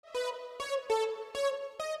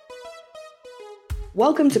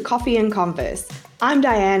Welcome to Coffee and Converse. I'm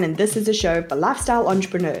Diane, and this is a show for lifestyle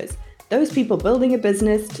entrepreneurs, those people building a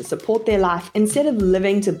business to support their life instead of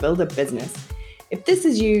living to build a business. If this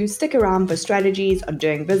is you, stick around for strategies on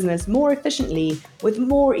doing business more efficiently, with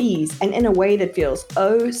more ease, and in a way that feels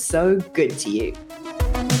oh so good to you.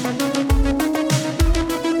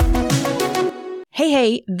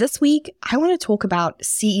 Hey, this week I want to talk about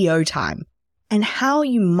CEO time and how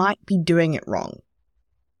you might be doing it wrong.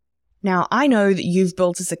 Now, I know that you've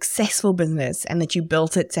built a successful business and that you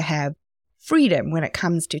built it to have freedom when it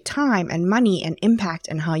comes to time and money and impact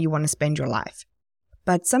and how you want to spend your life.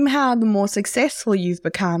 But somehow the more successful you've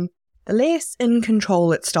become, the less in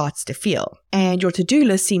control it starts to feel. And your to-do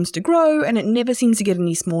list seems to grow and it never seems to get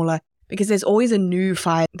any smaller because there's always a new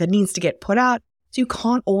fire that needs to get put out, so you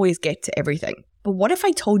can't always get to everything. But what if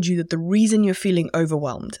I told you that the reason you're feeling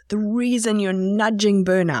overwhelmed, the reason you're nudging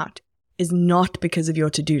burnout, is not because of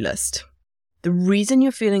your to-do list? The reason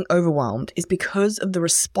you're feeling overwhelmed is because of the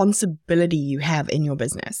responsibility you have in your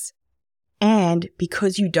business, and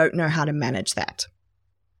because you don't know how to manage that.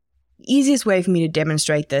 The easiest way for me to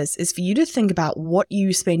demonstrate this is for you to think about what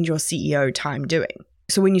you spend your CEO time doing.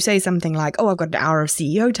 So when you say something like, oh, I've got an hour of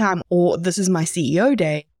CEO time, or this is my CEO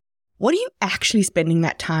day, what are you actually spending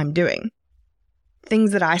that time doing?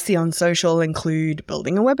 Things that I see on social include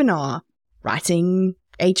building a webinar, writing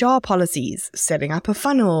HR policies, setting up a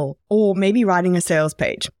funnel, or maybe writing a sales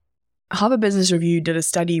page. Harvard Business Review did a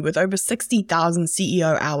study with over 60,000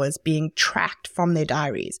 CEO hours being tracked from their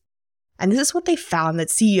diaries. And this is what they found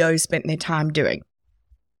that CEOs spent their time doing.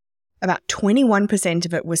 About 21%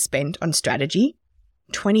 of it was spent on strategy,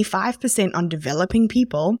 25% on developing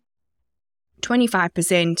people,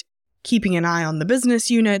 25% keeping an eye on the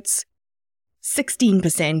business units,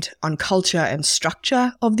 16% on culture and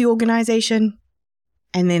structure of the organization,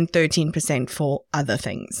 and then 13% for other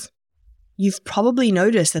things. You've probably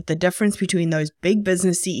noticed that the difference between those big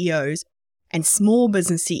business CEOs and small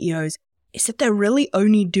business CEOs is that they're really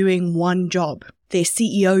only doing one job, their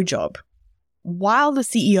CEO job. While the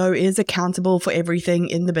CEO is accountable for everything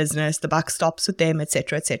in the business, the buck stops with them,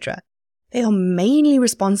 etc., etc., they are mainly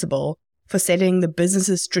responsible for setting the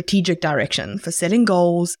business's strategic direction, for setting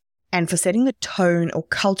goals, and for setting the tone or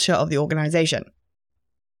culture of the organization.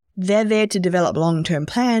 They're there to develop long-term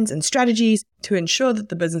plans and strategies to ensure that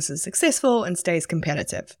the business is successful and stays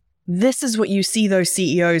competitive. This is what you see those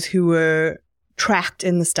CEOs who were tracked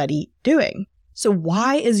in the study doing. So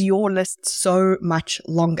why is your list so much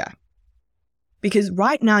longer? Because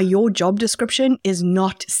right now your job description is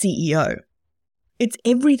not CEO. It's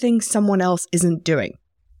everything someone else isn't doing.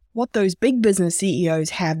 What those big business CEOs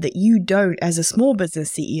have that you don't as a small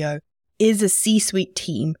business CEO is a C-suite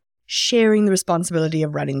team sharing the responsibility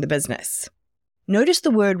of running the business. Notice the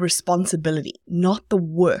word responsibility, not the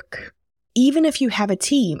work. Even if you have a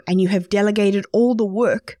team and you have delegated all the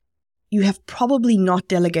work, you have probably not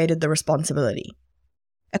delegated the responsibility.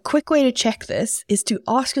 A quick way to check this is to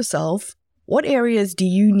ask yourself, what areas do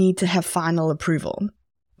you need to have final approval?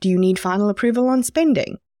 Do you need final approval on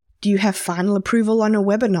spending? Do you have final approval on a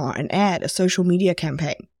webinar, an ad, a social media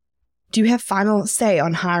campaign? Do you have final say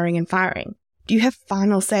on hiring and firing? Do you have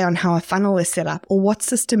final say on how a funnel is set up or what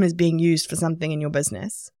system is being used for something in your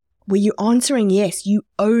business? Were you answering yes, you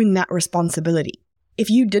own that responsibility. If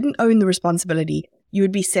you didn't own the responsibility, you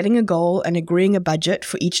would be setting a goal and agreeing a budget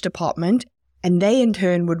for each department, and they in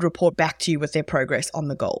turn would report back to you with their progress on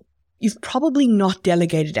the goal. You've probably not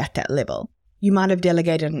delegated at that level. You might have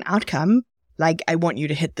delegated an outcome, like I want you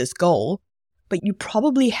to hit this goal, but you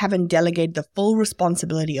probably haven't delegated the full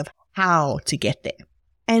responsibility of how to get there.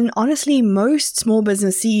 And honestly, most small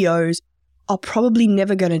business CEOs are probably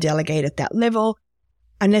never going to delegate at that level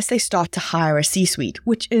unless they start to hire a C-suite,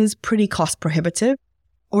 which is pretty cost prohibitive,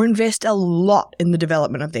 or invest a lot in the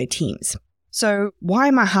development of their teams. So why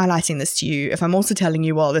am I highlighting this to you if I'm also telling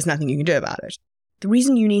you, well, there's nothing you can do about it? The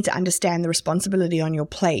reason you need to understand the responsibility on your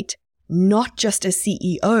plate, not just as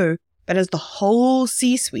CEO, but as the whole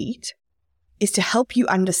C-suite, is to help you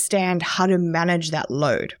understand how to manage that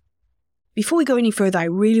load. Before we go any further, I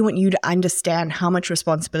really want you to understand how much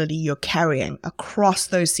responsibility you're carrying across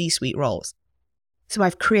those C-suite roles. So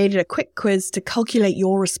I've created a quick quiz to calculate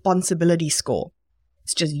your responsibility score.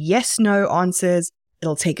 It's just yes/no answers.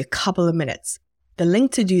 It'll take a couple of minutes. The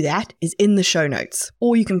link to do that is in the show notes,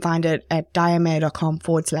 or you can find it at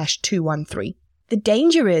dianemayor.com/213. The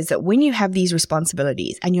danger is that when you have these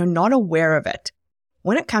responsibilities and you're not aware of it,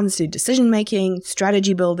 when it comes to decision making,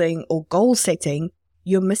 strategy building, or goal setting,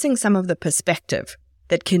 you're missing some of the perspective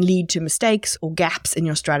that can lead to mistakes or gaps in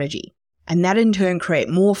your strategy. And that in turn create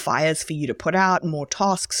more fires for you to put out, more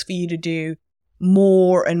tasks for you to do,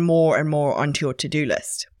 more and more and more onto your to-do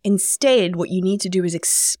list. Instead, what you need to do is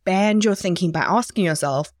expand your thinking by asking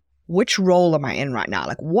yourself, which role am I in right now?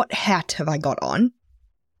 Like, what hat have I got on?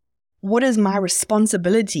 What is my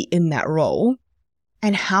responsibility in that role?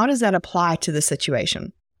 And how does that apply to the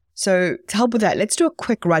situation? So to help with that, let's do a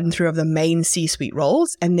quick run through of the main C-suite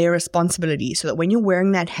roles and their responsibilities so that when you're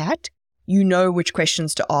wearing that hat, you know which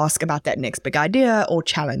questions to ask about that next big idea or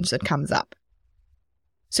challenge that comes up.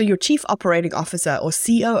 So your Chief Operating Officer or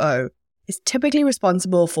COO is typically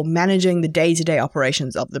responsible for managing the day-to-day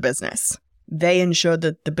operations of the business. They ensure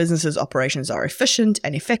that the business's operations are efficient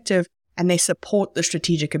and effective, and they support the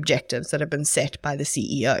strategic objectives that have been set by the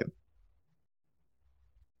CEO.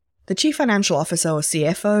 The Chief Financial Officer or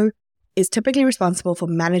CFO is typically responsible for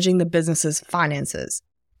managing the business's finances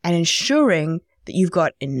and ensuring that you've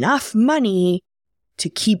got enough money to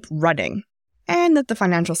keep running and that the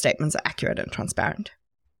financial statements are accurate and transparent.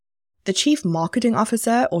 The Chief Marketing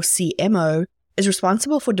Officer or CMO is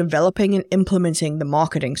responsible for developing and implementing the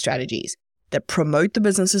marketing strategies that promote the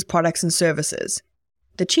business's products and services.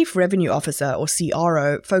 The Chief Revenue Officer or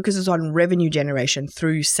CRO focuses on revenue generation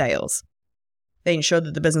through sales. They ensure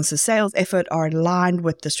that the business's sales effort are aligned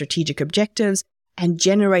with the strategic objectives and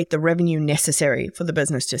generate the revenue necessary for the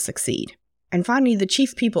business to succeed. And finally, the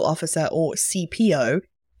Chief People Officer or CPO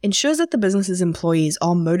ensures that the business's employees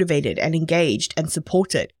are motivated and engaged and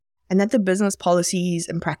supported, and that the business policies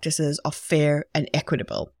and practices are fair and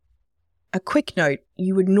equitable. A quick note,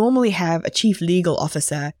 you would normally have a Chief Legal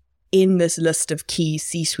Officer in this list of key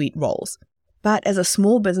C-suite roles. But as a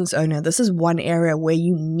small business owner, this is one area where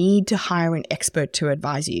you need to hire an expert to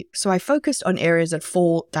advise you. So I focused on areas that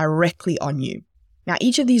fall directly on you. Now,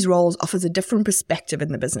 each of these roles offers a different perspective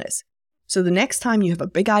in the business. So the next time you have a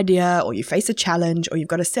big idea or you face a challenge or you've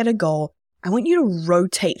got to set a goal, I want you to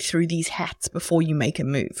rotate through these hats before you make a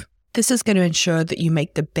move. This is going to ensure that you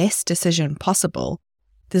make the best decision possible.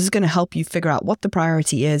 This is going to help you figure out what the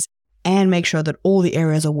priority is and make sure that all the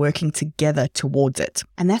areas are working together towards it.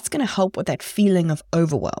 And that's going to help with that feeling of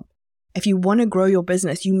overwhelm. If you want to grow your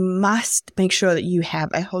business, you must make sure that you have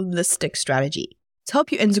a holistic strategy. To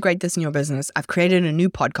help you integrate this in your business, I've created a new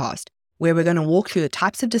podcast where we're going to walk through the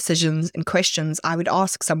types of decisions and questions I would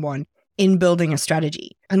ask someone in building a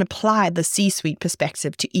strategy and apply the C-suite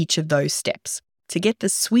perspective to each of those steps. To get the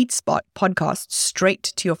Sweet Spot podcast straight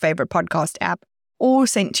to your favorite podcast app or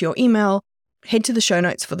sent to your email, head to the show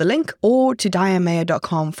notes for the link or to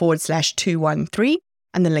dianemayor.com/213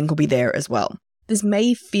 and the link will be there as well. This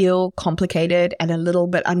may feel complicated and a little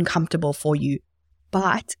bit uncomfortable for you,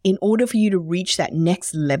 but in order for you to reach that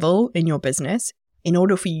next level in your business, in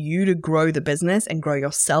order for you to grow the business and grow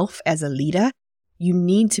yourself as a leader, you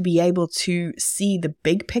need to be able to see the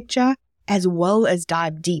big picture as well as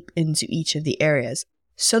dive deep into each of the areas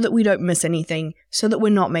so that we don't miss anything, so that we're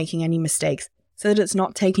not making any mistakes, so that it's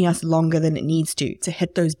not taking us longer than it needs to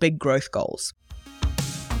hit those big growth goals.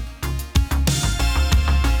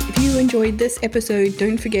 If you enjoyed this episode,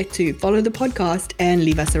 don't forget to follow the podcast and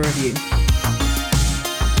leave us a review.